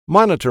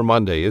Monitor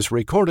Monday is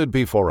recorded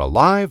before a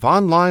live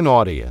online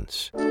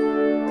audience.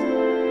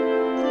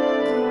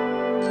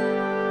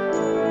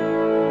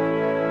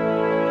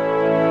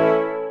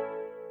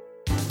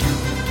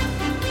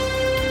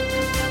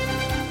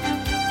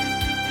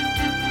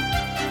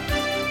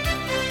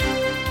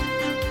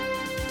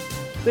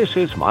 This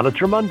is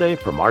Monitor Monday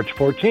for March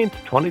 14th,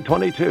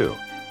 2022.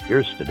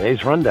 Here's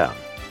today's rundown.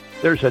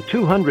 There's a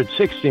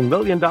 $260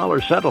 million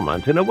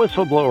settlement in a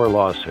whistleblower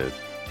lawsuit.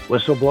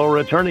 Whistleblower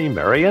attorney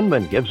Mary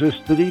Inman gives us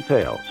the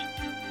details.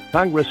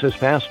 Congress has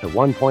passed a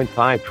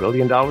 $1.5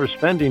 trillion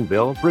spending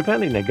bill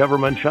preventing a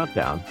government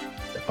shutdown.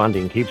 The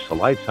funding keeps the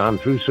lights on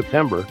through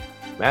September.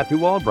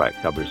 Matthew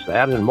Albrecht covers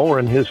that and more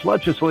in his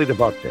legislative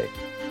update.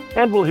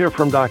 And we'll hear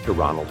from Dr.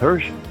 Ronald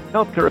Hirsch,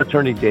 healthcare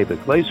attorney David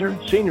Glazer,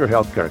 senior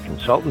healthcare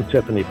consultant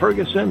Tiffany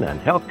Ferguson,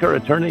 and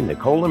healthcare attorney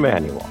Nicole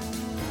Emanuel.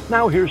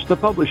 Now here's the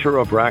publisher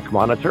of RAC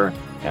Monitor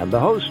and the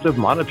host of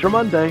Monitor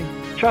Monday,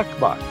 Chuck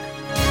Buck.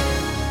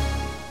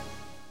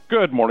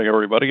 Good morning,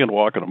 everybody, and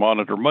welcome to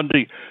Monitor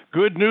Monday.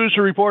 Good news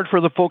to report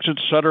for the folks at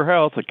Sutter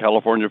Health. A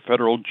California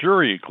federal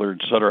jury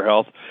cleared Sutter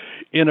Health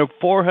in a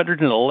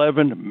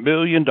 $411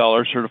 million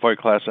certified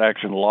class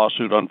action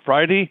lawsuit on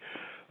Friday.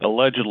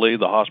 Allegedly,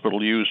 the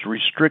hospital used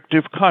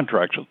restrictive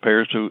contracts with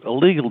payers to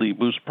illegally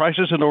boost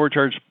prices and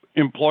overcharge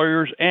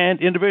employers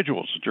and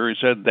individuals. The jury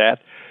said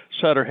that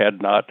Sutter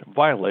had not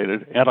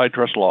violated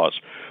antitrust laws.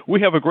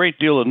 We have a great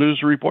deal of news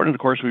to report, and of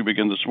course, we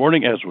begin this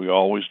morning, as we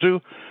always do,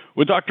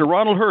 with Dr.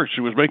 Ronald Hirsch,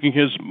 who is making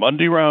his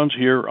Monday rounds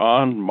here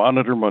on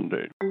Monitor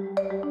Monday.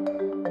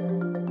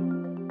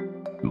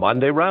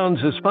 Monday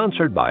Rounds is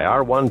sponsored by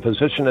R1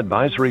 Physician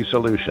Advisory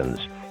Solutions.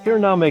 Here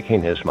now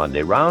making his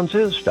Monday rounds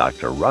is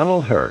Dr.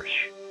 Ronald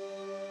Hirsch.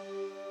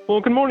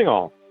 Well, good morning,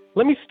 all.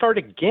 Let me start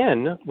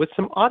again with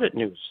some audit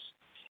news.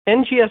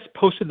 NGS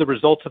posted the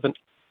results of an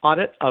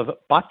audit of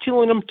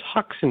botulinum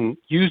toxin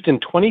used in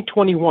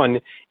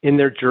 2021 in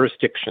their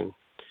jurisdiction.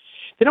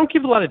 They don't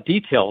give a lot of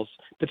details,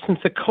 but since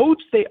the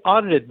codes they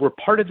audited were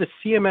part of the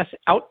CMS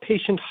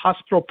Outpatient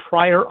Hospital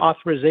Prior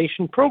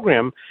Authorization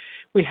Program,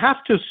 we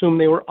have to assume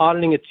they were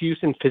auditing its use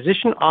in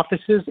physician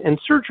offices and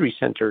surgery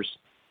centers,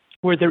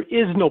 where there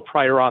is no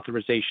prior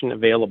authorization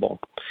available.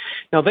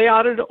 Now, they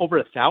audited over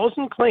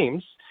 1,000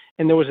 claims,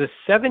 and there was a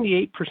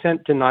 78%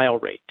 denial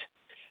rate.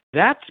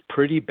 That's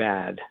pretty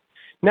bad.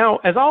 Now,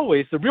 as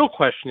always, the real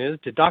question is,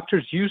 did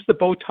doctors use the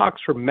Botox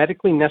for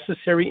medically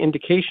necessary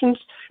indications,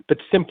 but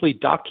simply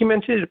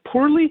documented it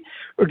poorly,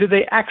 or did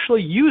they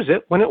actually use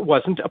it when it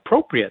wasn't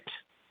appropriate?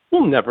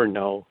 We'll never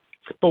know.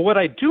 But what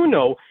I do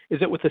know is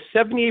that with a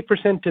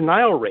 78%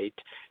 denial rate,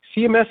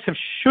 CMS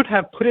should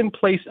have put in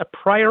place a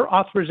prior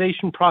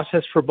authorization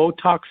process for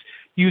Botox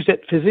used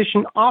at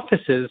physician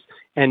offices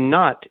and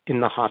not in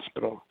the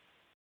hospital.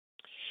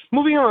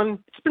 Moving on,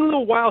 it's been a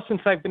little while since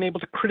I've been able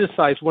to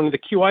criticize one of the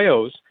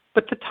QIOs,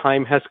 but the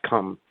time has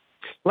come.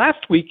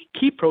 Last week,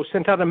 Kipro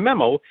sent out a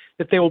memo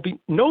that they will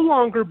no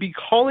longer be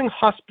calling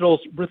hospitals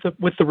with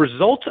the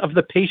result of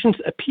the patient's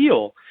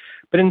appeal,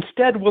 but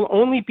instead will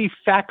only be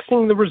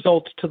faxing the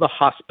results to the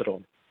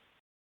hospital.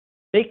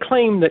 They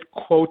claim that,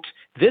 quote,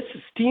 this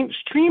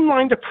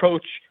streamlined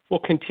approach will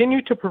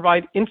continue to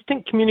provide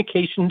instant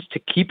communications to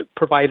keep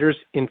providers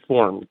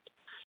informed.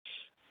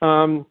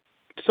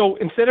 So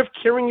instead of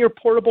carrying your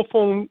portable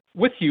phone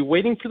with you,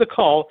 waiting for the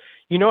call,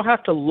 you now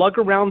have to lug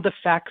around the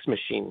fax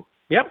machine.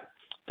 Yep,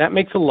 that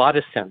makes a lot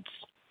of sense.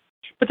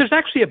 But there's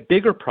actually a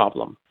bigger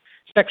problem.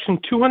 Section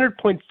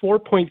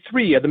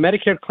 200.4.3 of the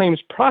Medicare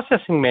Claims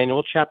Processing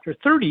Manual, Chapter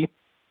 30,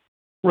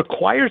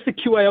 requires the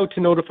QIO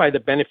to notify the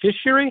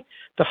beneficiary,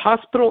 the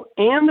hospital,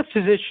 and the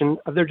physician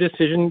of their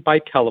decision by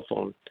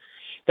telephone.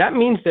 That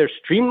means their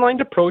streamlined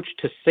approach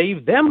to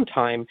save them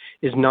time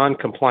is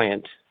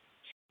non-compliant.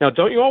 Now,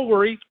 don't you all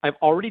worry. I've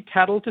already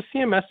tattled to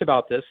CMS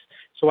about this,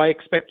 so I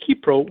expect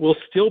Kipro will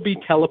still be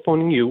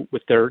telephoning you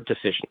with their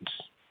decisions.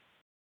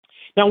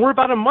 Now, we're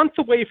about a month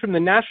away from the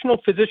National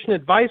Physician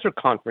Advisor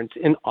Conference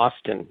in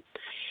Austin.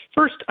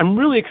 First, I'm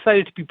really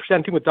excited to be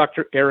presenting with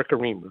Dr. Erica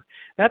Remer.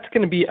 That's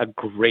going to be a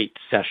great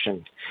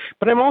session.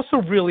 But I'm also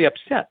really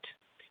upset.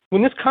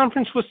 When this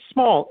conference was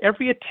small,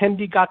 every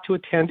attendee got to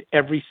attend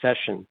every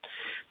session.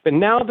 But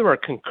now there are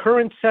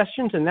concurrent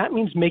sessions, and that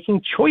means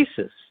making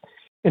choices.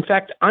 In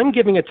fact, I'm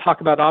giving a talk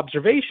about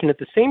observation at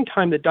the same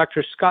time that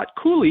Dr. Scott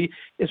Cooley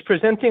is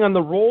presenting on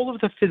the role of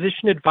the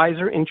physician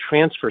advisor in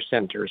transfer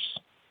centers.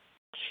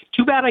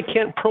 Too bad I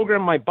can't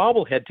program my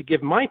bobblehead to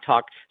give my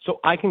talk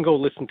so I can go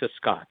listen to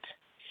Scott.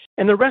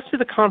 And the rest of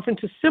the conference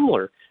is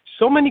similar.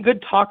 So many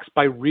good talks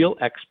by real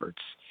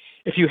experts.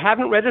 If you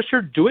haven't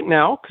registered, do it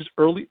now because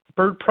early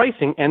bird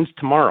pricing ends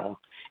tomorrow.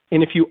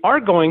 And if you are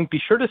going,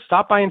 be sure to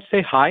stop by and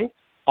say hi.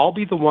 I'll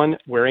be the one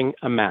wearing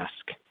a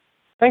mask.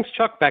 Thanks,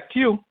 Chuck. Back to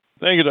you.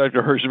 Thank you,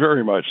 Dr. Hirsch,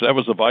 very much. That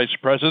was the Vice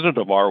President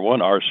of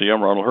R1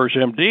 RCM, Ronald Hirsch,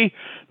 MD.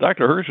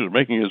 Dr. Hirsch is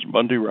making his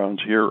Monday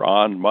rounds here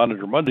on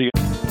Monitor Monday.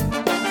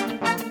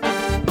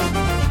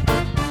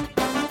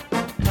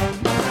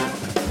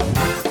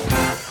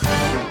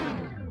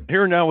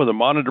 here now with a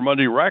Monitor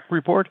Monday RAC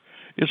report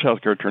is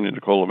healthcare attorney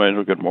Nicole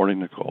Emanuel. Good morning,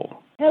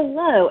 Nicole.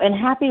 Hello, and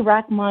happy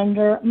RAC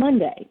Monitor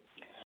Monday.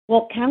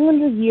 Well,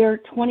 calendar year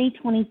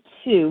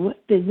 2022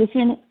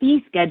 physician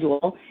fee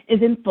schedule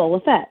is in full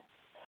effect.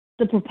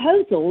 The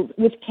proposals,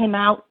 which came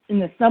out in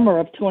the summer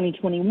of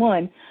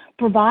 2021,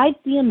 provide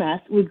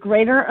CMS with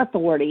greater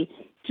authority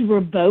to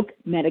revoke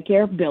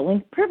Medicare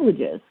billing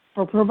privileges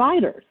for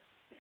providers.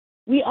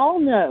 We all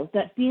know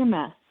that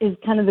CMS is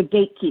kind of the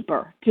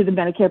gatekeeper to the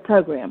Medicare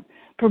program,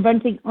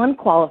 preventing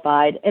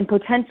unqualified and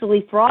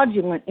potentially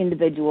fraudulent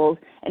individuals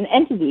and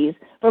entities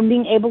from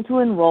being able to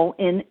enroll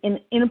in and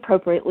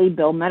inappropriately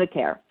bill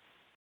Medicare.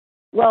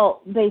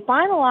 Well, they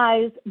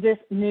finalized this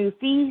new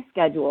fee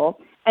schedule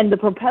and the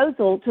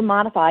proposal to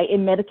modify a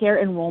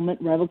Medicare enrollment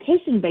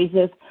revocation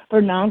basis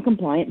for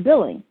non-compliant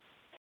billing.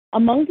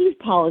 Among these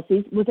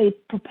policies was a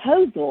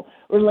proposal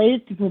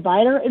related to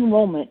provider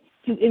enrollment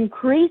to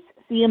increase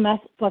CMS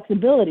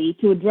flexibility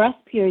to address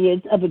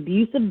periods of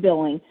abusive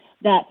billing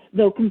that,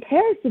 though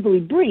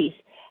comparatively brief,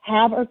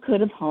 have or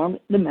could have harmed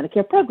the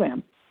Medicare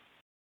program.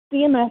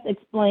 CMS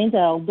explained that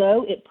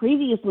although it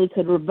previously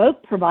could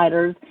revoke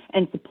providers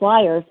and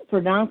suppliers for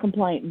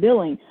non-compliant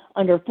billing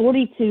under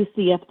 42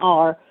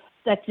 CFR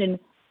Section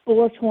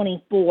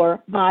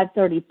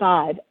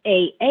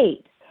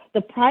 424-535A8,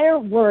 the prior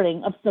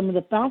wording of some of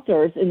the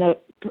factors in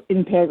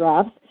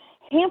paragraphs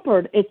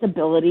hampered its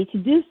ability to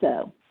do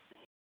so.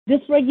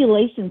 This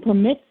regulation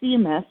permits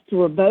CMS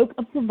to revoke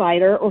a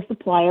provider or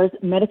supplier's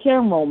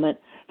Medicare enrollment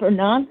for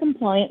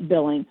non-compliant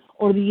billing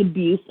or the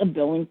abuse of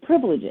billing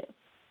privileges.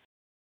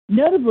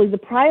 Notably, the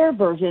prior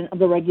version of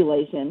the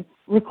regulation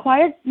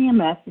required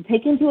CMS to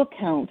take into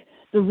account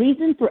the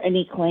reason for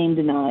any claim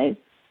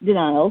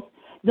denials,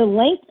 the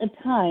length of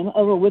time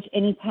over which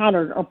any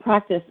pattern or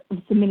practice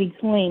of submitting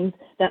claims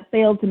that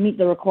failed to meet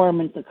the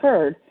requirements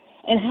occurred,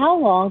 and how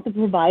long the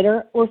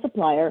provider or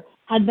supplier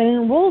had been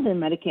enrolled in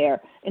Medicare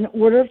in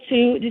order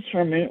to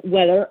determine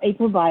whether a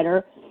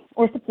provider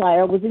or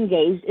supplier was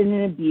engaged in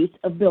an abuse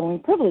of billing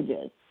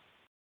privileges.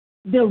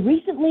 The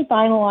recently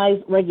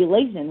finalized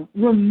regulation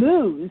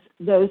removes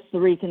those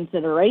three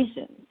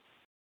considerations.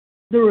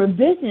 The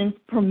revisions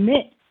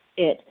permit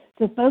it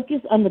to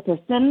focus on the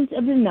percentage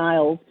of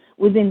denials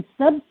within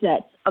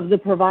subsets of the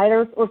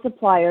provider's or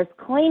supplier's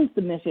claim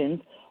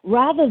submissions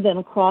rather than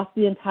across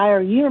the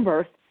entire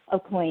universe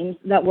of claims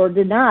that were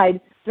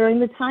denied during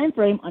the time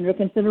frame under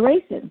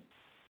consideration.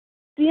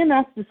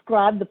 CMS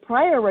described the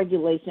prior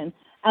regulation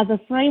as a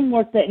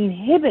framework that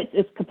inhibits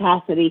its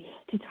capacity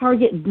to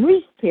target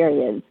brief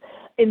periods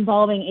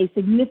involving a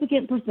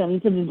significant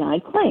percentage of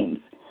denied claims,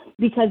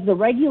 because the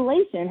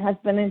regulation has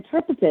been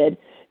interpreted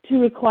to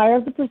require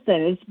the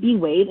percentage be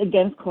weighed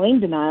against claim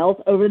denials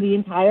over the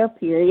entire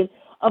period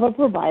of a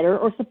provider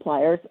or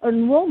supplier's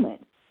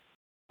enrollment.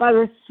 By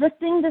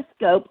restricting the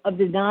scope of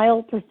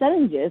denial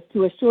percentages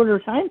to a shorter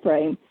time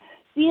frame,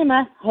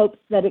 CMS hopes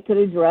that it could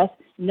address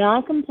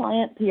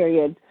non-compliant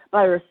periods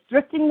by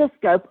restricting the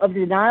scope of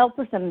denial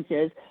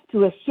percentages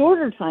to a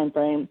shorter time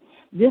frame.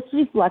 This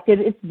reflected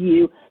its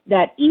view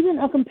that even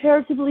a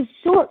comparatively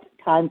short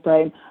time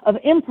frame of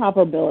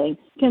improper billing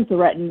can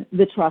threaten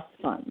the trust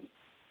funds.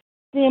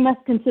 CMS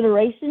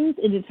considerations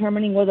in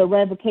determining whether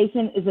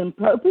revocation is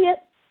appropriate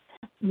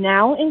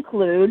now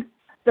include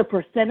the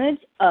percentage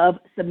of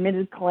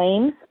submitted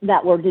claims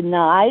that were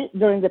denied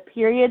during the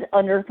period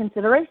under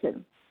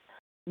consideration,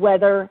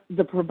 whether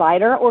the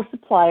provider or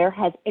supplier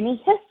has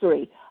any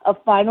history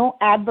of final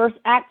adverse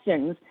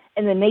actions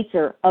and the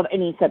nature of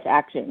any such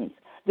actions.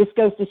 This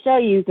goes to show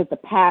you that the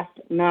past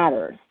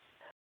matters.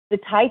 The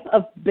type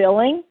of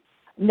billing,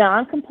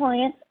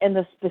 noncompliance, and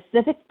the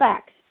specific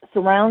facts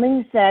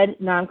surrounding said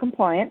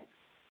noncompliance,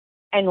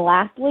 and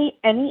lastly,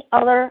 any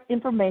other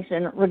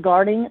information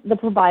regarding the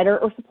provider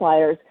or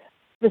supplier's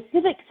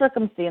specific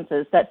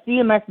circumstances that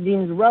CMS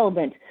deems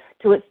relevant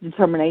to its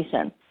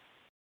determination.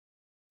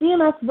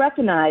 CMS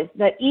recognized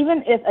that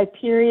even if a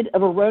period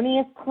of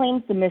erroneous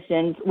claim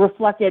submissions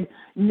reflected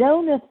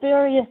no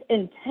nefarious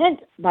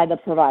intent by the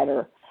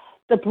provider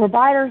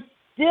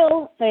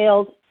still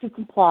failed to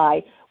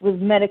comply with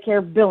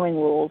Medicare billing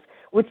rules,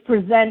 which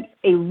presents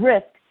a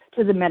risk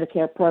to the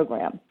Medicare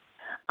program.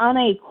 On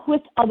a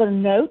quick other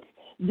note,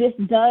 this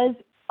does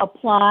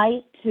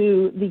apply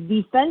to the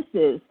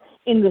defenses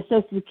in the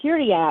Social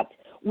Security Act,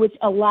 which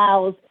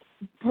allows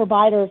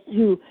providers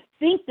who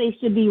think they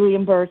should be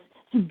reimbursed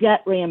to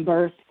get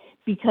reimbursed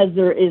because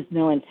there is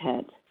no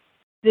intent.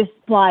 This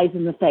flies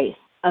in the face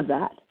of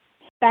that.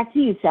 Back to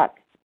you, Chuck.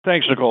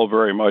 Thanks, Nicole,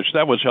 very much.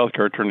 That was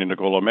healthcare attorney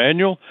Nicole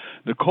Emanuel.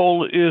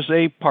 Nicole is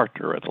a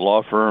partner at the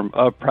law firm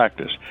of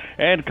Practice.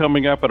 And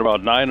coming up at about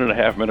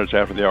 9.5 minutes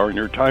after the hour in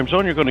your time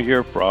zone, you're going to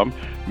hear from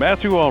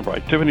Matthew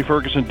Albright, Tiffany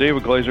Ferguson,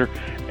 David Glazer,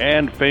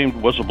 and famed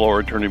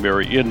whistleblower attorney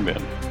Mary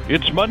Inman.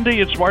 It's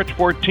Monday, it's March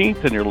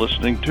 14th, and you're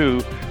listening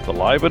to the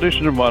live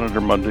edition of Monitor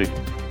Monday.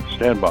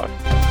 Stand by.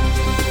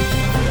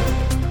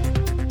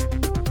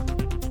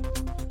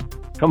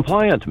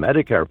 Compliant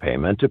Medicare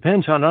payment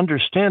depends on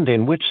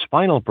understanding which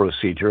spinal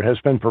procedure has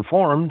been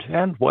performed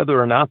and whether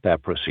or not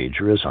that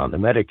procedure is on the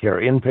Medicare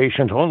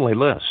inpatient-only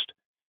list.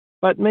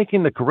 But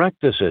making the correct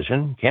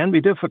decision can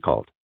be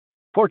difficult.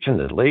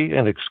 Fortunately,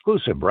 an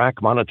exclusive RAC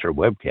Monitor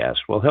webcast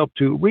will help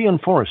to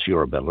reinforce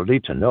your ability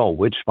to know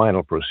which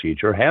spinal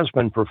procedure has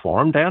been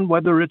performed and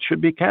whether it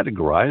should be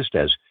categorized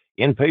as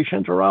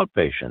inpatient or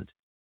outpatient.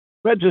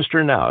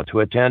 Register now to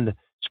attend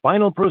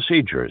Spinal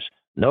Procedures.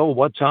 Know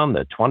what's on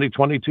the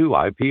 2022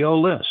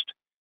 IPO list.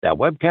 That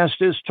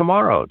webcast is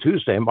tomorrow,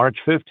 Tuesday, March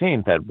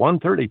 15th at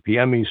 1:30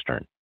 p.m.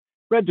 Eastern.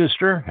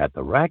 Register at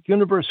the RAC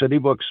University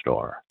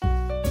Bookstore.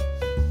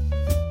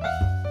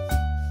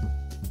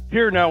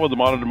 Here now with the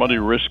Monitor Monday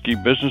Risky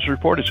Business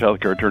Report is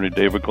healthcare attorney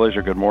David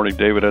Glazer. Good morning,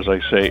 David. As I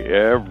say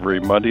every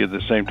Monday at the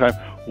same time,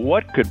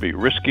 what could be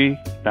risky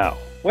now?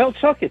 Well,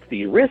 Chuck, it's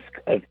the risk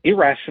of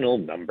irrational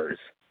numbers.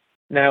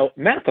 Now,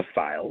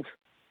 mathophiles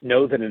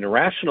know that an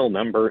irrational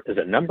number is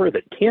a number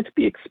that can't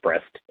be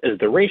expressed as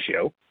the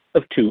ratio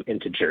of two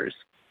integers,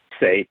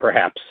 say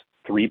perhaps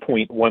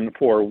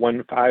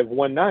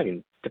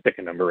 3.141519 to pick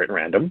a number at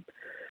random.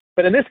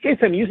 But in this case,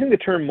 I'm using the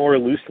term more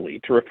loosely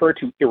to refer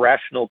to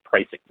irrational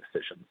pricing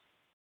decisions.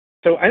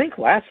 So I think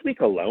last week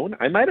alone,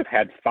 I might have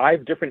had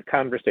 5 different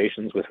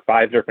conversations with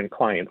 5 different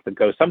clients that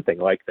go something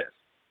like this.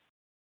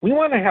 We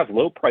want to have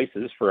low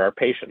prices for our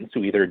patients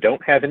who either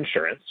don't have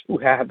insurance, who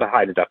have a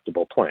high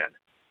deductible plan.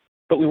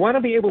 But we want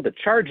to be able to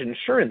charge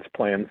insurance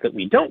plans that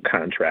we don't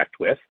contract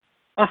with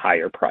a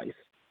higher price.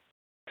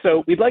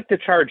 So we'd like to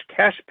charge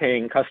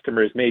cash-paying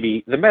customers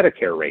maybe the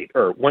Medicare rate,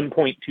 or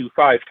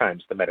 1.25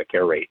 times the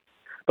Medicare rate.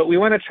 But we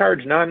want to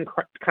charge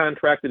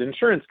non-contracted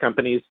insurance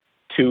companies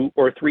 2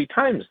 or 3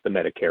 times the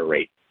Medicare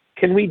rate.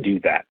 Can we do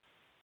that?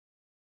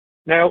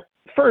 Now,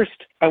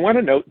 first, I want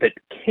to note that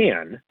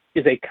can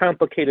is a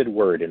complicated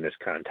word in this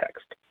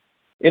context.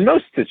 In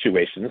most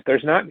situations,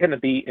 there's not going to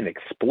be an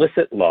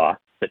explicit law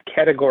that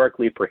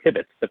categorically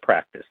prohibits the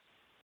practice.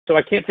 So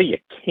I can't say you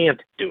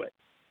can't do it.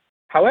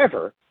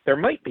 However, there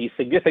might be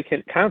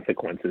significant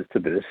consequences to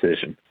the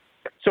decision.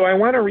 So I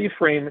want to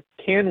reframe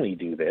can we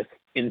do this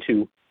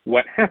into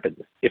what happens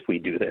if we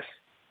do this?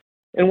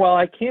 And while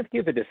I can't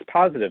give a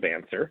dispositive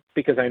answer,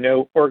 because I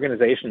know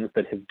organizations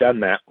that have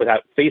done that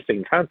without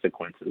facing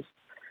consequences,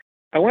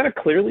 I want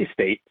to clearly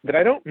state that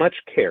I don't much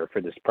care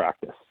for this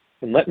practice,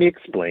 and let me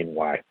explain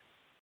why.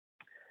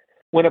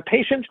 When a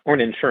patient or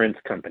an insurance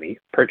company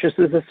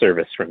purchases a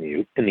service from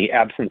you in the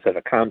absence of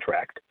a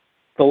contract,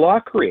 the law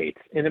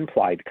creates an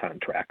implied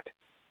contract.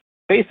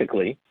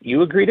 Basically,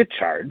 you agree to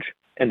charge,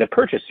 and the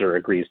purchaser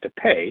agrees to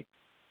pay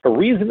a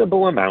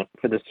reasonable amount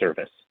for the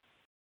service.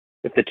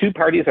 If the two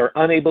parties are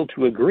unable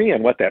to agree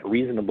on what that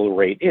reasonable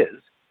rate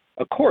is,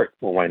 a court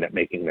will wind up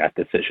making that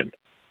decision.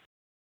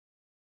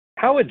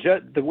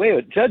 The way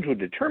a judge would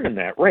determine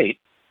that rate,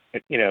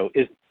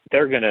 is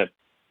they're going to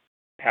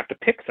have to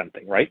pick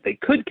something, right? They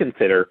could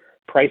consider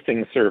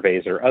pricing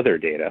surveys or other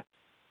data,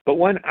 but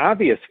one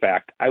obvious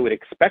fact I would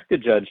expect a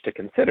judge to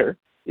consider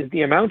is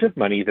the amount of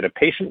money that a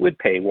patient would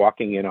pay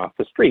walking in off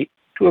the street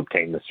to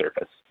obtain the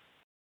service.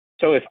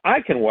 So if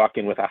I can walk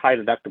in with a high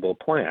deductible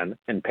plan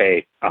and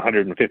pay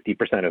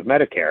 150% of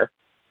Medicare,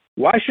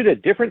 why should a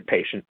different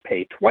patient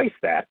pay twice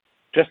that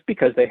just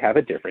because they have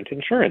a different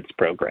insurance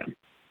program?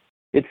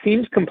 It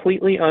seems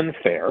completely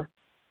unfair,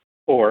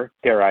 or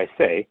dare I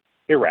say,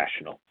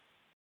 irrational.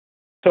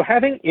 So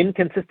having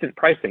inconsistent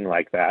pricing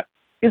like that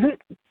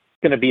isn't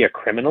going to be a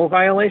criminal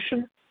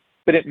violation,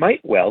 but it might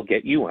well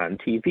get you on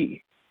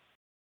TV.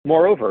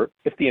 Moreover,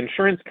 if the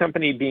insurance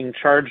company being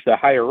charged a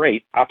higher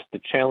rate opts to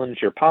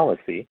challenge your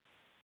policy,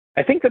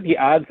 I think that the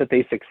odds that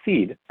they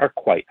succeed are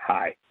quite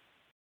high.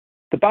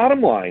 The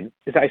bottom line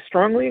is I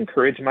strongly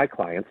encourage my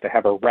clients to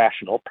have a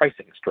rational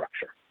pricing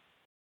structure.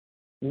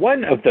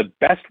 One of the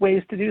best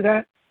ways to do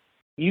that,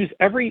 use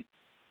every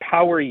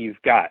power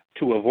you've got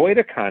to avoid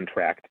a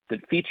contract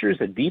that features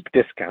a deep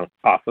discount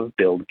off of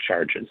billed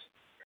charges.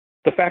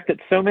 The fact that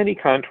so many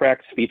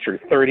contracts feature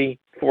 30,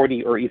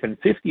 40, or even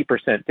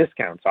 50%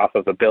 discounts off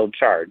of a billed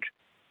charge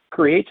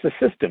creates a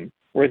system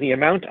where the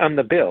amount on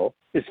the bill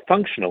is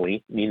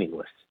functionally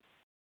meaningless.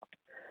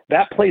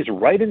 That plays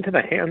right into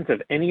the hands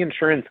of any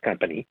insurance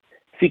company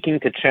seeking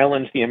to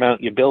challenge the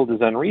amount you billed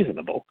as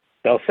unreasonable.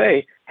 They'll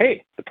say,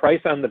 hey, the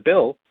price on the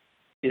bill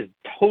is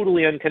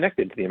totally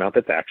unconnected to the amount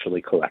that's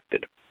actually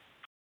collected.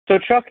 So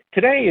Chuck,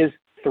 today is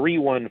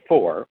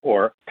 314,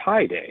 or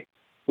Pi Day,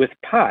 with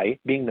pi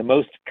being the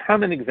most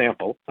common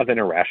example of an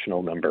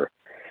irrational number.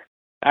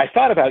 I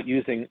thought about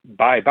using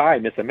Bye Bye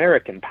Miss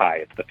American Pie,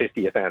 it's the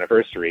 50th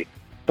anniversary,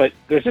 but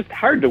it's just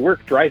hard to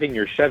work driving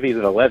your Chevy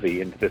to the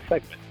levee into this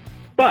segment.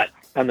 But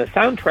on the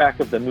soundtrack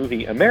of the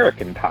movie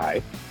American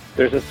Pie,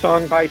 there's a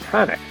song by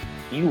Tonic,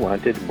 You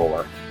Wanted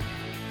More.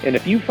 And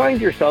if you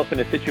find yourself in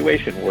a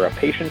situation where a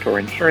patient or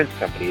insurance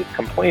company is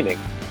complaining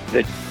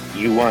that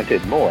you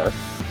wanted more,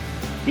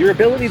 your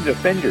ability to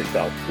defend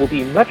yourself will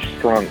be much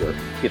stronger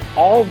if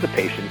all of the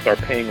patients are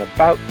paying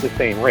about the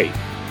same rate,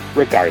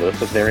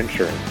 regardless of their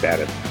insurance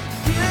status.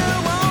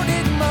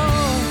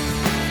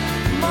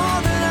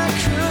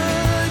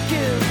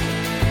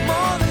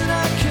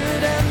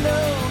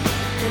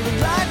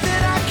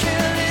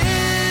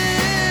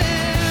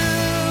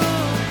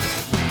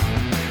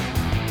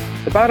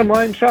 The bottom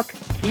line, Chuck,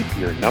 keep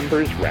your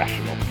numbers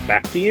rational.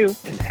 Back to you,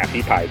 and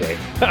happy Pi Day.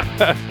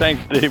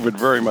 Thanks, David,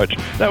 very much.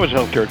 That was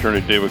healthcare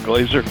attorney David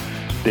Glazer.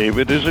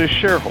 David is a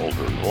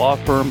shareholder in the law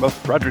firm of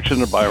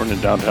Fredrickson & Byron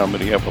in downtown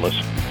Minneapolis.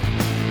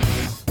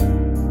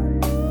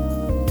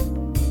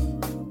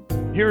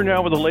 Here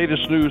now with the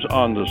latest news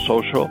on the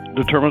social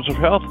determinants of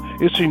health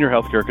is senior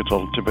healthcare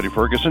consultant Tiffany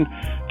Ferguson.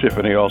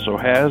 Tiffany also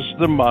has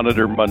the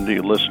Monitor Monday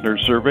listener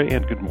survey.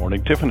 And good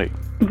morning, Tiffany.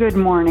 Good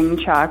morning,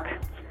 Chuck.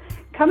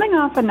 Coming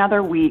off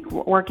another week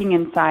working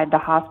inside the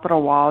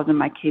hospital walls in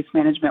my case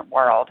management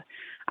world,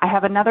 I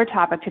have another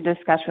topic to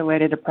discuss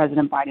related to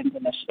President Biden's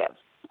initiative.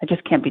 I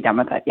just can't be done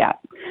with it yet.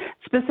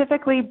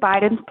 Specifically,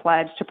 Biden's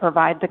pledge to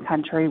provide the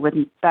country with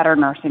better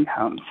nursing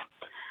homes.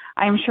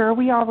 I am sure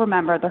we all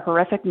remember the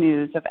horrific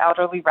news of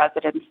elderly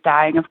residents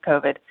dying of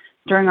COVID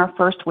during our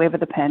first wave of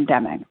the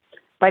pandemic.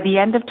 By the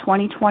end of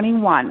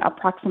 2021,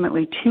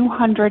 approximately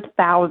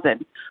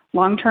 200,000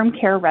 long-term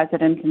care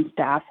residents and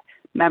staff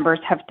members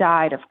have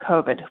died of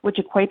COVID, which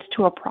equates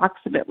to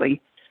approximately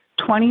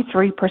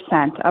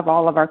 23% of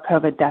all of our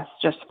COVID deaths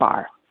just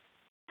far.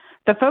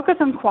 The focus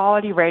on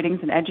quality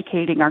ratings and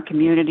educating our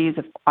communities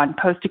on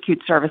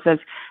post-acute services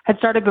had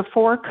started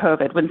before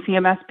COVID when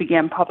CMS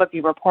began publicly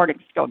reporting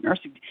skilled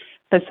nursing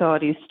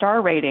facilities'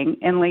 star rating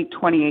in late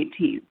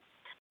 2018.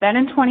 Then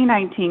in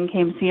 2019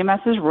 came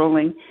CMS's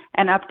ruling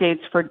and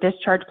updates for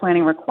discharge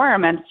planning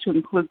requirements to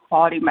include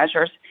quality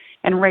measures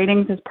and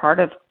ratings as part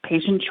of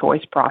patient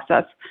choice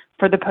process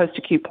for the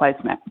post-acute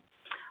placement.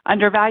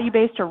 Under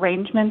value-based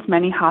arrangements,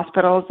 many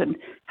hospitals and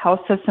health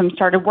systems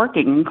started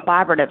working in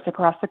collaboratives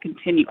across the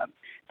continuum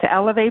to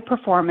elevate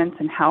performance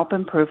and help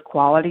improve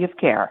quality of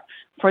care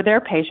for their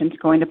patients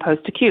going to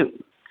post-acute.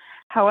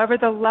 However,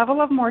 the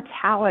level of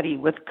mortality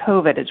with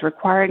COVID is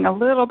requiring a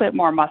little bit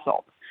more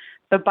muscle.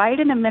 The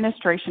Biden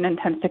administration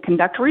intends to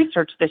conduct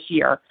research this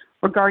year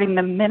regarding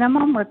the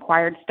minimum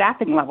required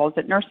staffing levels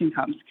at nursing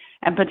homes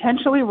and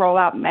potentially roll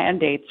out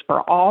mandates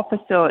for all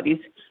facilities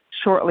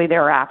shortly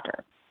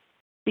thereafter.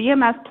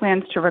 CMS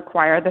plans to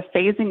require the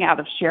phasing out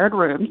of shared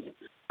rooms,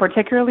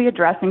 particularly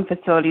addressing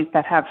facilities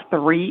that have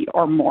 3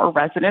 or more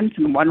residents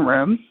in one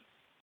room.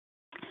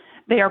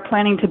 They are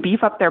planning to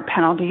beef up their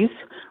penalties,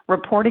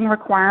 reporting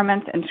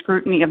requirements, and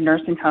scrutiny of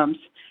nursing homes,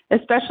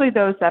 especially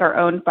those that are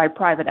owned by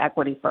private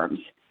equity firms.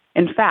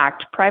 In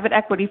fact, private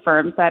equity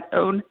firms that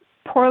own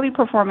poorly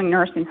performing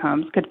nursing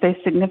homes could face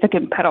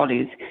significant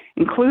penalties,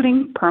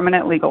 including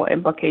permanent legal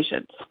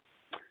implications.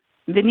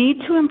 The need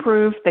to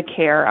improve the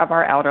care of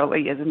our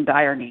elderly is in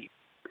dire need.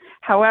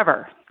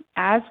 However,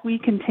 as we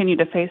continue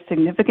to face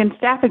significant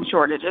staffing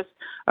shortages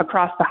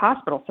across the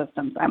hospital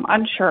systems, I'm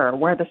unsure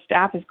where the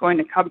staff is going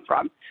to come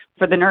from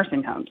for the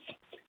nursing homes.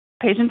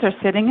 Patients are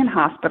sitting in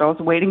hospitals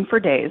waiting for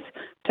days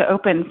to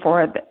open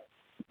for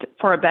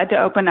a bed to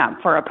open up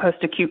for a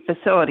post-acute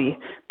facility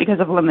because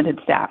of limited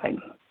staffing.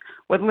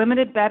 With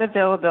limited bed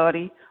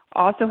availability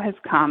also has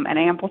come an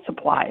ample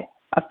supply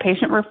of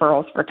patient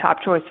referrals for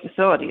top choice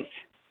facilities.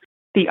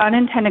 The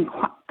unintended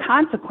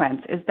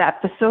consequence is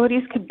that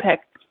facilities can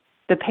pick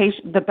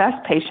the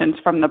best patients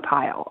from the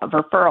pile of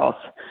referrals,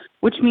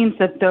 which means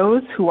that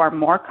those who are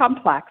more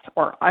complex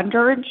or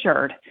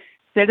underinsured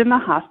sit in the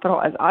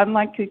hospital as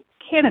unlikely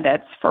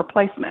candidates for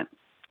placement.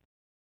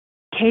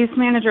 Case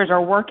managers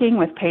are working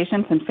with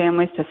patients and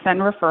families to send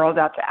referrals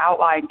out to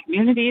outlying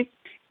communities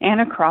and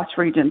across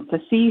regions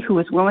to see who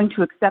is willing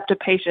to accept a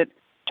patient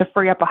to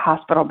free up a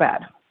hospital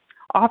bed.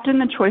 Often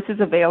the choices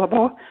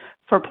available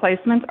for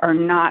placements are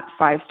not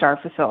 5-star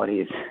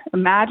facilities.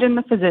 Imagine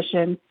the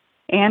physician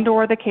and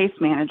or the case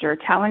manager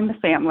telling the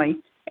family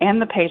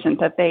and the patient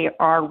that they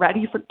are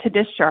ready to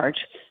discharge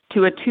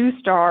to a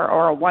 2-star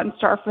or a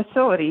 1-star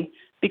facility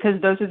because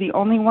those are the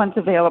only ones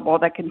available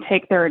that can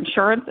take their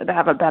insurance and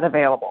have a bed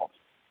available.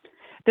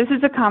 This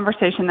is a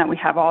conversation that we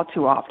have all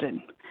too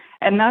often,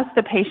 and thus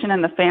the patient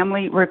and the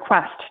family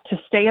request to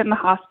stay in the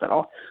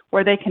hospital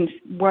where they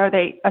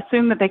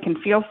assume that they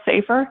can feel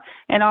safer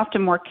and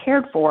often more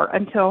cared for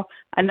until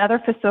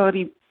another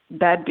facility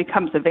bed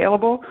becomes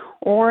available,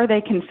 or they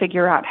can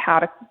figure out how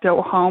to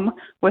go home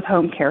with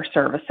home care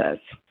services.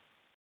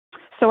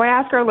 So I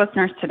ask our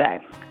listeners today,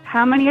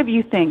 how many of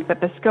you think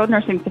that the skilled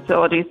nursing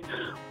facilities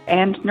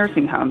and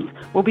nursing homes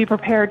will be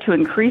prepared to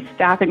increase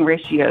staffing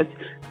ratios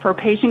for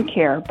patient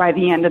care by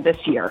the end of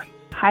this year?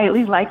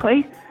 Highly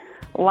likely,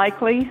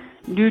 likely,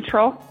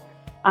 neutral,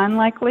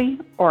 unlikely,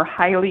 or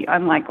highly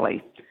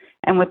unlikely?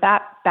 And with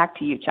that, back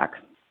to you, Chuck.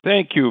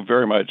 Thank you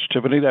very much,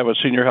 Tiffany. That was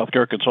Senior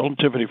Healthcare Consultant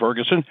Tiffany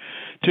Ferguson.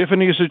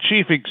 Tiffany is the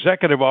Chief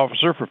Executive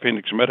Officer for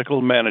Phoenix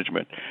Medical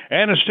Management.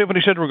 And as Tiffany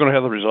said, we're going to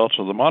have the results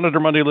of the Monitor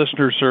Monday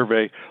Listener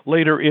Survey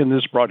later in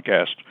this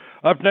broadcast.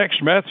 Up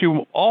next,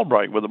 Matthew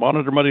Albright with the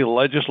Monitor Monday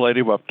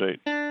Legislative Update.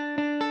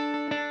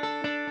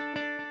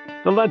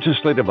 The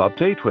Legislative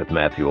Update with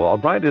Matthew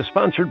Albright is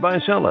sponsored by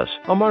Zellis,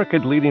 a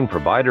market-leading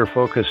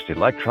provider-focused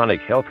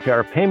electronic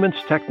healthcare payments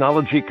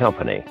technology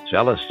company.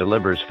 Zellis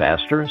delivers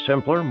faster,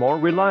 simpler, more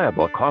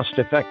reliable,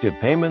 cost-effective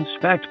payments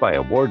backed by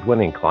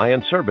award-winning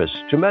client service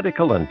to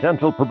medical and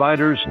dental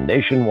providers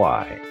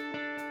nationwide.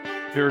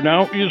 Here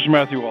now is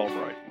Matthew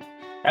Albright.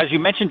 As you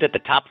mentioned at the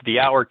top of the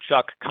hour,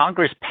 Chuck,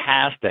 Congress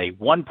passed a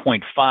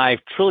 $1.5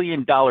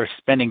 trillion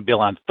spending bill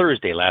on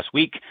Thursday last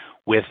week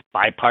with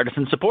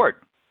bipartisan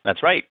support.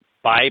 That's right,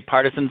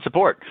 bipartisan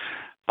support.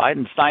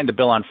 Biden signed the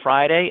bill on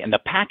Friday, and the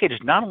package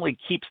not only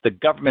keeps the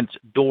government's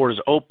doors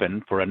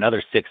open for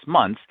another 6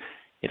 months,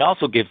 it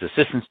also gives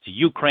assistance to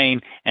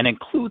Ukraine and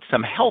includes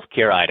some health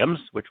care items,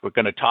 which we're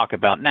going to talk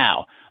about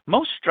now.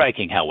 Most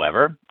striking,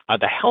 however, are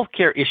the health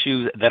care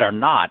issues that are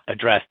not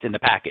addressed in the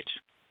package.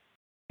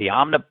 The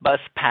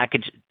omnibus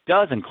package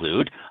does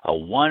include a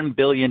 $1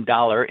 billion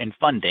in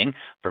funding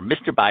for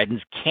Mr.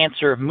 Biden's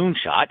cancer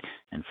moonshot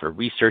and for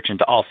research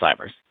into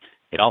Alzheimer's.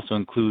 It also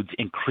includes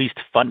increased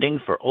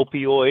funding for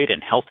opioid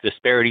and health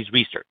disparities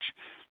research.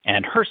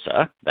 And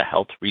HRSA, the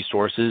Health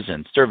Resources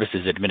and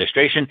Services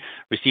Administration,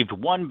 received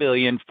 $1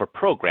 billion for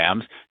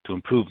programs to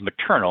improve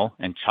maternal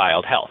and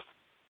child health.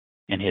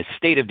 In his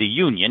State of the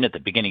Union at the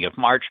beginning of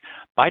March,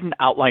 Biden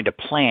outlined a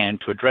plan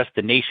to address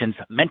the nation's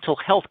mental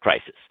health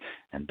crisis,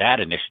 and that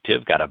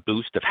initiative got a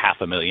boost of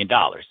 $500,000.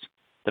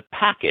 The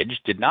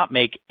package did not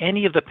make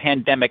any of the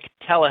pandemic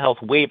telehealth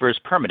waivers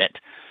permanent,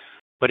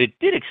 but it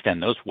did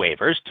extend those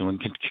waivers to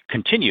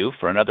continue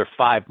for another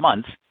 5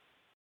 months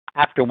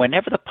after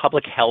whenever the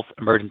public health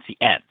emergency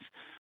ends.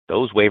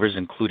 Those waivers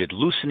included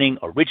loosening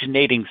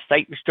originating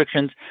site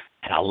restrictions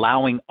and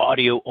allowing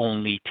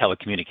audio-only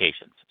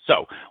telecommunications.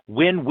 So,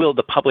 when will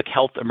the public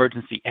health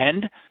emergency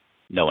end?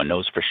 No one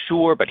knows for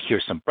sure, but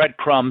here's some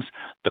breadcrumbs.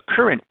 The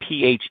current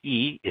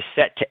PHE is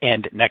set to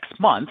end next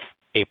month,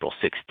 April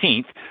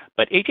 16th,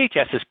 but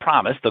HHS has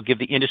promised they'll give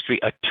the industry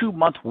a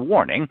 2-month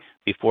warning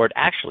before it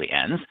actually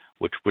ends,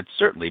 which would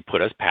certainly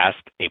put us past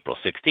April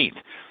 16th.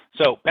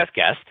 So, best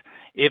guess,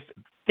 if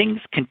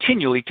things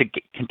continue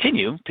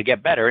to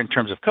get better in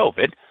terms of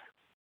COVID,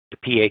 the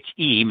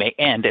PHE may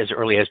end as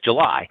early as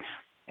July.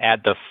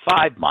 Add the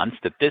 5 months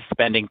that this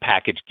spending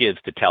package gives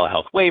to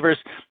telehealth waivers,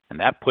 and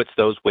that puts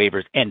those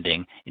waivers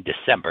ending in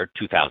December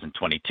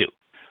 2022.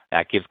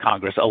 That gives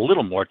Congress a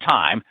little more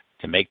time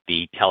to make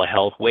the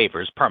telehealth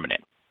waivers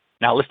permanent.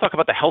 Now, let's talk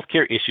about the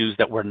healthcare issues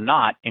that were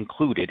not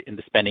included in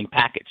the spending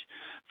package.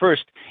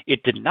 First,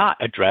 it did not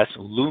address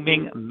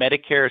looming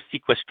Medicare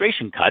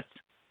sequestration cuts,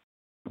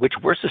 which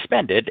were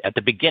suspended at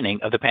the beginning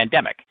of the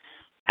pandemic.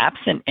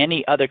 Absent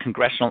any other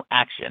congressional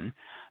action,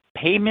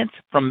 payments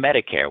from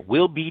Medicare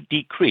will be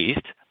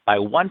decreased by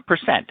 1%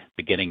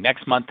 beginning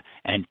next month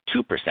and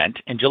 2%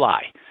 in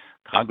July.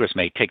 Congress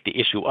may take the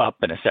issue up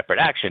in a separate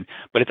action,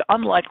 but it's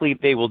unlikely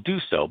they will do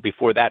so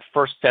before that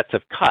first set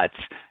of cuts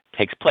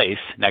takes place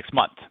next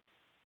month.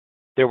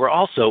 There were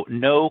also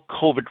no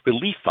COVID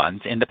relief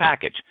funds in the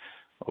package.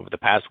 Over the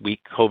past week,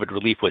 COVID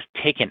relief was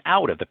taken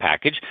out of the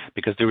package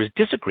because there was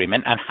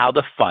disagreement on how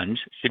the funds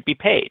should be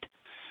paid.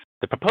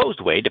 The proposed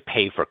way to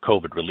pay for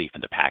COVID relief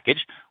in the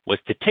package was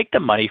to take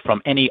the money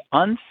from any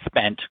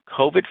unspent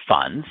COVID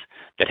funds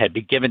that had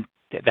been given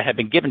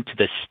to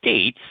the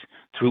states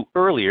through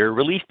earlier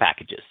relief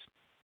packages.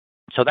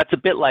 So that's a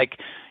bit like,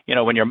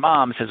 when your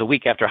mom says a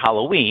week after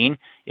Halloween,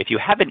 if you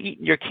haven't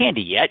eaten your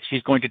candy yet,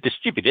 she's going to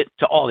distribute it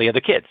to all the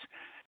other kids.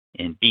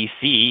 In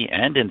BC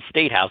and in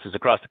state houses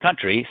across the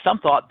country, some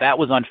thought that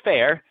was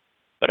unfair,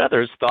 but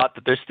others thought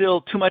that there's still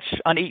too much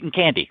uneaten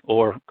candy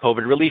or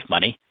COVID relief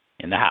money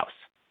in the house.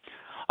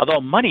 Although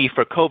money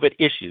for COVID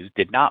issues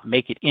did not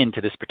make it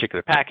into this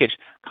particular package,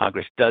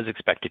 Congress does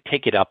expect to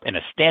take it up in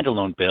a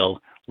standalone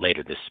bill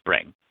later this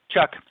spring.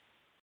 Chuck,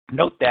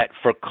 note that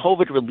for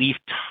COVID relief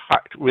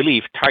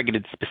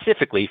targeted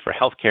specifically for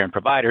healthcare and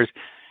providers,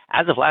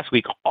 as of last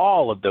week,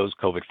 all of those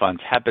COVID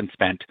funds have been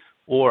spent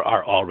or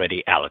are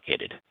already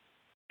allocated.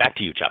 Back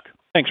to you, Chuck.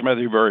 Thanks,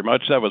 Matthew, very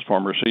much. That was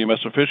former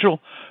CMS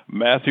official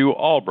Matthew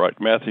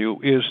Albright. Matthew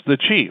is the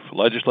Chief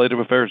Legislative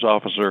Affairs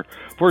Officer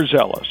for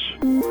Zealous.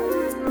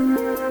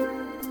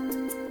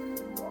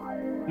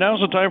 Now's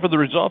the time for the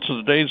results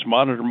of today's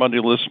Monitor Monday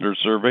listener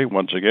survey.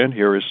 Once again,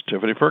 here is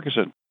Tiffany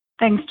Ferguson.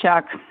 Thanks,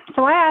 Chuck.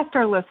 So I asked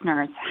our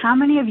listeners, how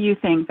many of you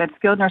think that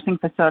skilled nursing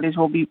facilities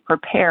will be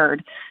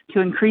prepared to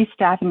increase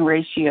staffing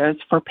ratios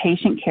for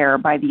patient care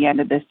by the end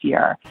of this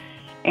year?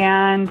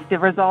 And the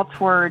results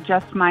were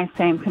just my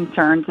same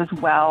concerns as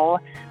well.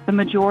 The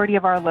majority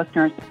of our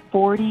listeners,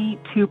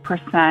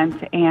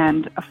 42%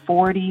 and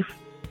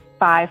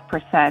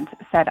 45%,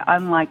 said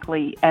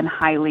unlikely and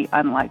highly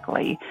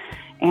unlikely.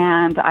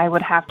 And I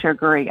would have to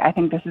agree. I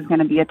think this is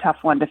going to be a tough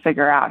one to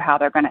figure out how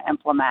they're going to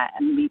implement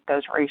and meet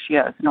those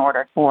ratios in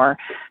order for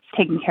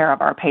taking care of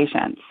our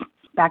patients.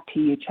 Back to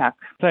you, Chuck.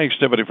 Thanks,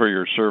 Tiffany, for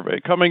your survey.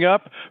 Coming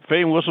up,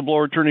 famed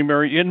whistleblower attorney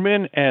Mary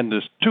Inman and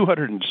this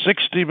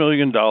 $260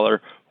 million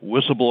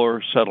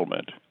whistleblower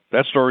settlement.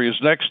 That story is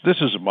next.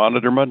 This is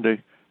Monitor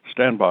Monday.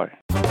 Stand by.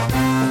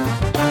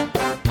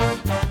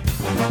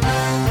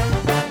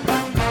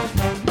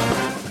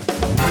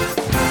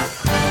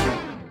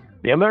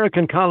 The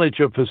American College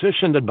of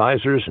Physician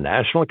Advisors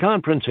National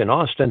Conference in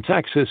Austin,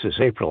 Texas is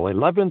April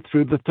 11th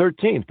through the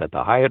 13th at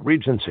the Hyatt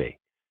Regency.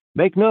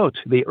 Make note,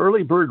 the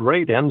early bird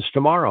rate ends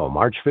tomorrow,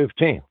 March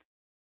 15th.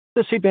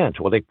 This event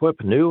will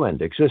equip new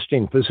and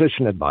existing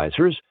physician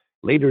advisors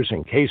leaders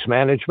in case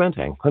management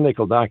and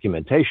clinical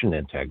documentation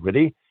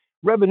integrity,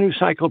 revenue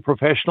cycle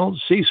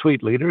professionals,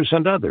 C-suite leaders,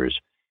 and others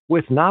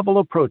with novel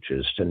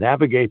approaches to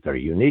navigate their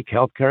unique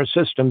healthcare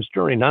systems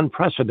during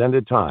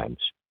unprecedented times.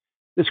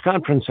 This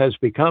conference has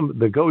become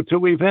the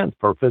go-to event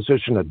for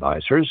physician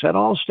advisors at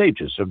all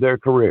stages of their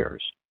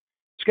careers.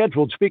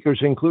 Scheduled speakers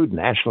include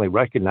nationally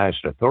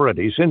recognized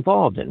authorities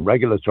involved in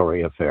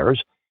regulatory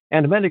affairs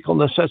and medical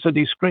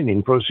necessity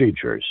screening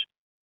procedures.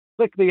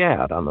 Click the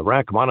ad on the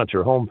RAC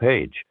Monitor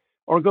homepage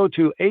or go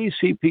to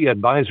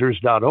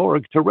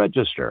acpadvisors.org to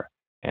register.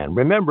 And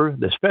remember,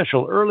 the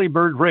special early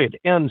bird rate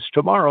ends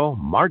tomorrow,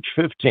 March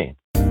 15th.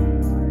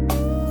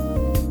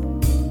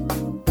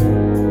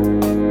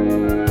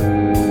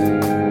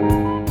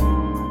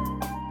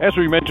 As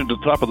we mentioned at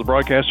the top of the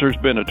broadcast, there's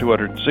been a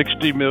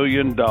 $260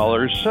 million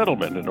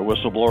settlement in a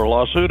whistleblower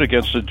lawsuit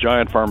against a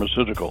giant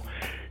pharmaceutical.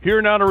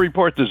 Here now to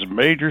report this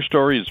major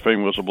story is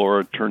famed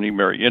whistleblower attorney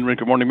Mary Inman.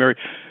 Good morning, Mary.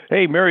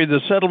 Hey, Mary,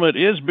 the settlement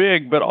is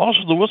big, but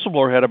also the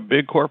whistleblower had a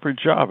big corporate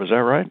job. Is that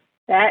right?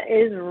 That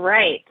is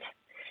right.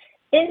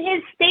 In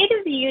his State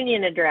of the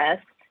Union address,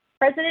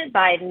 President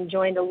Biden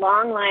joined a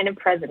long line of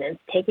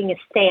presidents taking a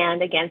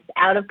stand against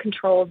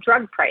out-of-control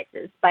drug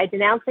prices by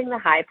denouncing the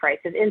high price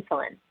of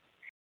insulin.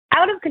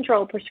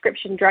 Out-of-control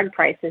prescription drug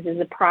prices is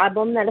a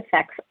problem that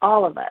affects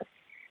all of us.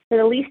 For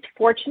the least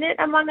fortunate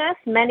among us,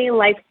 many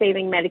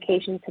life-saving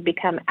medications have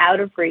become out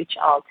of reach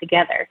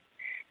altogether.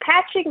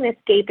 Patching this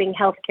gaping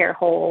healthcare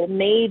hole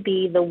may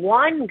be the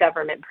one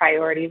government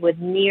priority with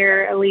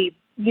nearly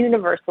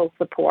universal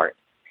support,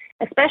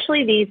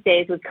 especially these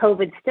days with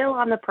COVID still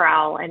on the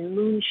prowl and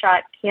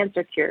moonshot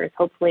cancer cures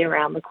hopefully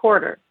around the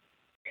corner.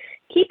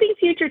 Keeping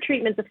future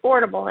treatments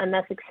affordable and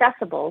thus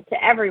accessible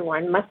to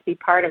everyone must be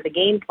part of the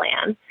game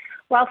plan.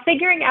 While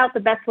figuring out the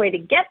best way to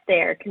get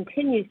there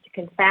continues to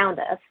confound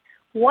us,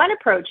 one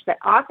approach that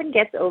often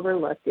gets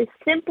overlooked is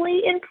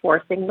simply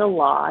enforcing the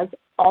laws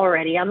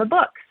already on the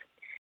books.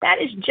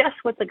 That is just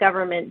what the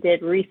government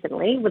did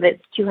recently with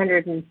its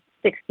 $260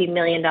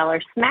 million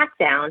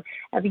smackdown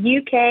of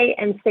UK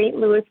and St.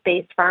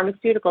 Louis-based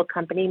pharmaceutical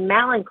company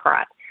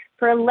Mallinckrodt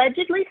for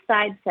allegedly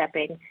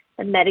sidestepping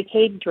the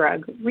Medicaid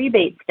drug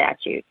rebate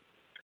statute.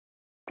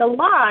 The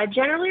law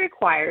generally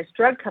requires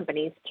drug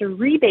companies to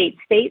rebate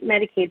state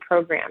Medicaid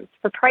programs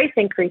for price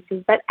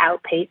increases that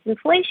outpace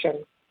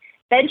inflation,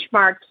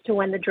 benchmarked to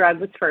when the drug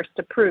was first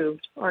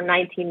approved, or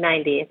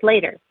 1990 if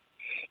later.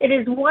 It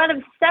is one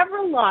of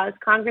several laws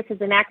Congress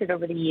has enacted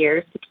over the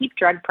years to keep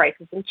drug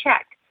prices in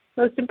check,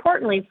 most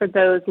importantly for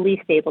those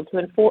least able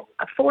to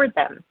afford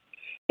them.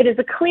 It is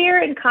a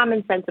clear and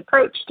common sense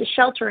approach to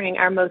sheltering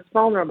our most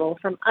vulnerable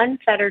from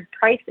unfettered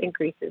price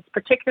increases,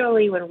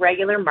 particularly when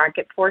regular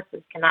market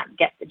forces cannot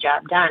get the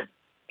job done.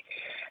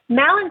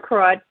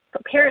 Mallinckrodt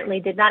apparently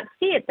did not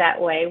see it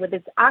that way with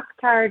its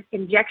Actard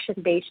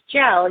injection-based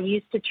gel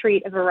used to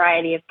treat a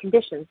variety of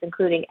conditions,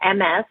 including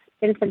MS,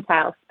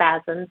 infantile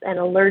spasms, and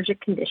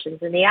allergic conditions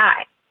in the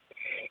eye.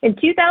 In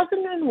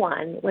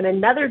 2001, when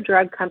another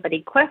drug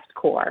company,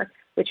 Questcor,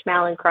 which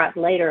Mallinckrodt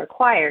later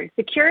acquired,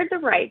 secured the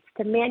rights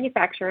to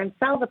manufacture and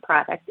sell the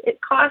product, it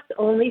cost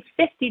only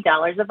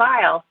 $50 a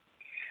vial.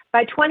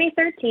 By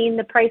 2013,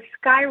 the price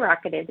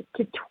skyrocketed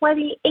to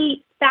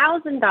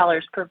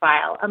 $28,000 per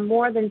vial, a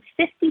more than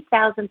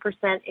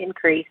 50,000%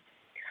 increase,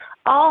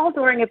 all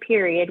during a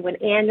period when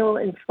annual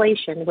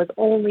inflation was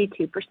only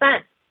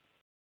 2%.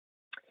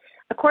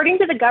 According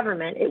to the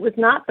government, it was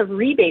not the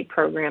rebate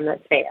program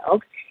that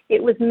failed.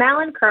 It was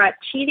Mallinckrodt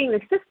cheating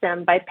the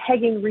system by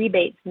pegging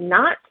rebates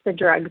not to the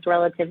drug's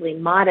relatively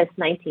modest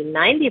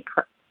 1990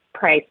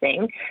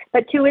 pricing,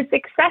 but to its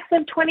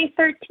excessive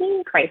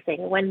 2013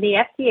 pricing when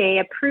the FDA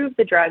approved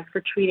the drug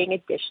for treating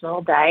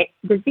additional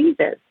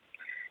diseases.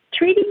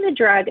 Treating the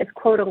drug as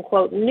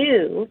quote-unquote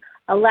new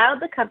allowed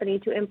the company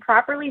to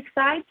improperly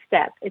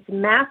sidestep its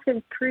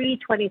massive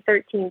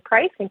pre-2013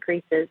 price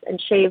increases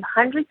and shave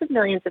hundreds of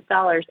millions of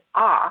dollars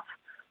off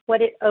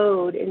what it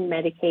owed in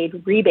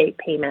Medicaid rebate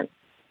payments.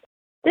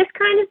 This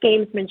kind of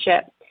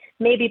gamesmanship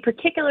may be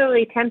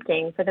particularly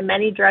tempting for the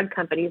many drug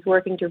companies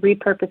working to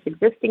repurpose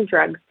existing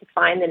drugs to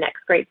find the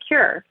next great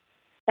cure.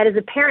 That is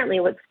apparently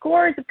what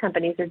scores of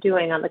companies are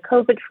doing on the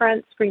COVID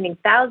front, screening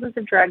thousands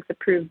of drugs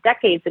approved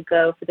decades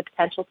ago for the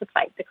potential to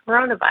fight the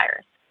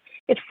coronavirus.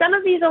 If some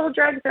of these old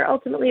drugs are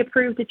ultimately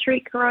approved to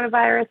treat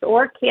coronavirus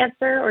or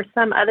cancer or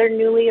some other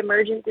newly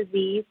emergent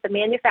disease, the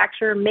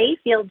manufacturer may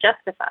feel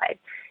justified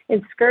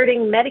in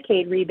skirting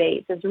Medicaid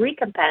rebates as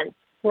recompense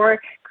for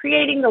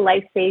creating the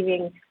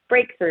life-saving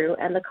breakthrough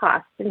and the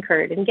costs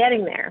incurred in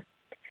getting there.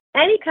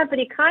 Any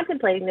company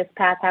contemplating this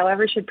path,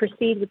 however, should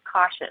proceed with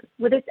caution.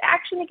 With its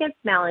action against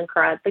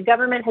Mallinckrodt, the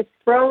government has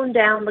thrown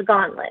down the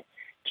gauntlet,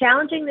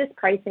 challenging this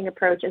pricing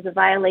approach as a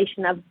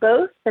violation of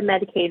both the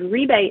Medicaid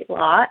rebate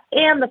law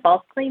and the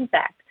False Claims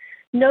Act.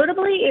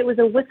 Notably, it was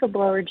a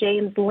whistleblower,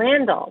 James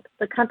Landolt,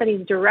 the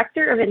company's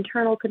director of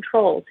internal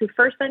controls, who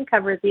first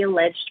uncovered the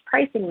alleged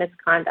pricing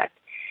misconduct.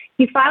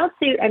 He filed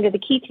suit under the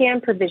qui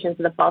tam provisions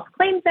of the False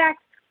Claims Act,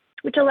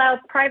 which allows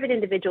private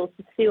individuals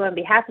to sue on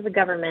behalf of the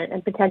government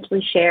and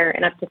potentially share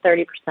in up to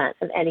 30%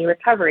 of any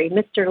recovery.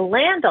 Mr.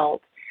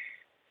 Landolt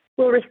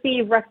will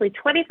receive roughly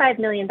 $25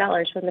 million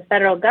from the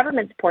federal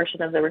government's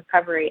portion of the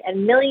recovery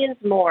and millions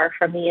more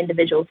from the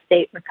individual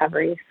state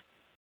recoveries.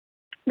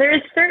 There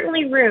is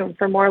certainly room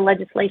for more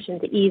legislation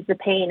to ease the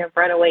pain of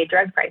runaway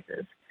drug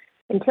prices.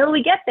 Until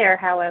we get there,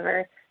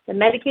 however, the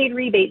Medicaid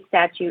rebate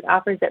statute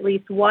offers at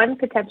least one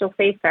potential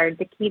safeguard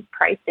to keep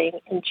pricing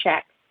in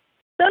check.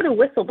 So do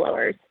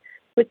whistleblowers.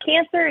 With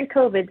cancer and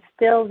COVID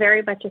still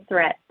very much a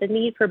threat, the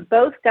need for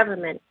both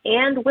government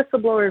and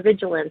whistleblower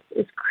vigilance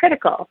is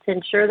critical to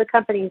ensure the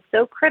companies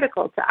so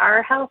critical to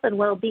our health and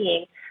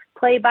well-being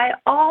play by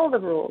all the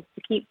rules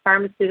to keep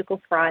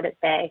pharmaceutical fraud at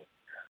bay.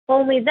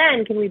 Only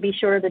then can we be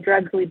sure the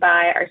drugs we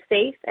buy are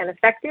safe and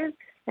effective,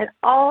 and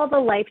all the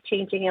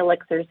life-changing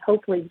elixirs,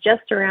 hopefully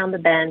just around the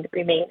bend,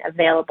 remain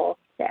available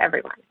to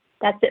everyone.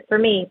 That's it for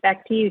me.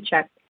 Back to you,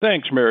 Chuck.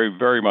 Thanks, Mary,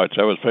 very much.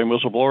 That was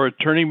famous whistleblower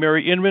attorney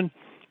Mary Inman.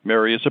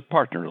 Mary is a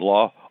partner in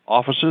law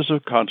offices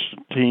of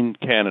Constantine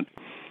Cannon.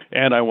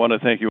 And I want to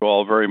thank you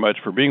all very much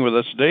for being with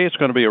us today. It's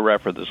going to be a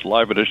wrap for this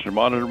live edition of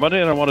Monitor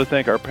Monday, and I want to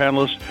thank our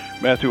panelists,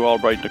 Matthew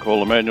Albright,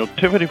 Nicole Emanuel,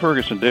 Tiffany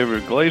Ferguson,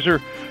 David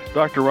Glazer,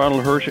 Dr.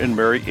 Ronald Hirsch, and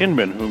Mary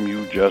Inman, whom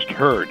you just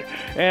heard.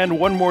 And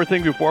one more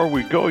thing before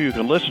we go, you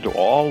can listen to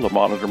all the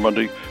Monitor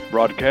Monday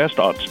broadcast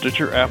on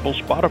Stitcher, Apple,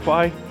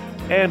 Spotify,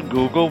 and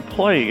Google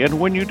Play. And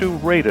when you do,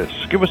 rate us.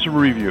 Give us a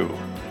review.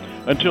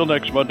 Until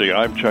next Monday,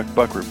 I'm Chuck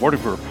Buck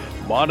reporting for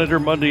Monitor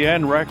Monday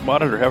and Rack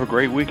Monitor. Have a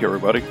great week,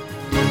 everybody.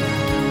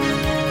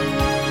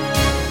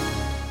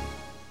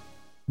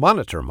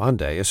 Monitor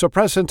Monday is a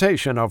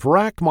presentation of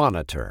Rack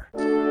Monitor.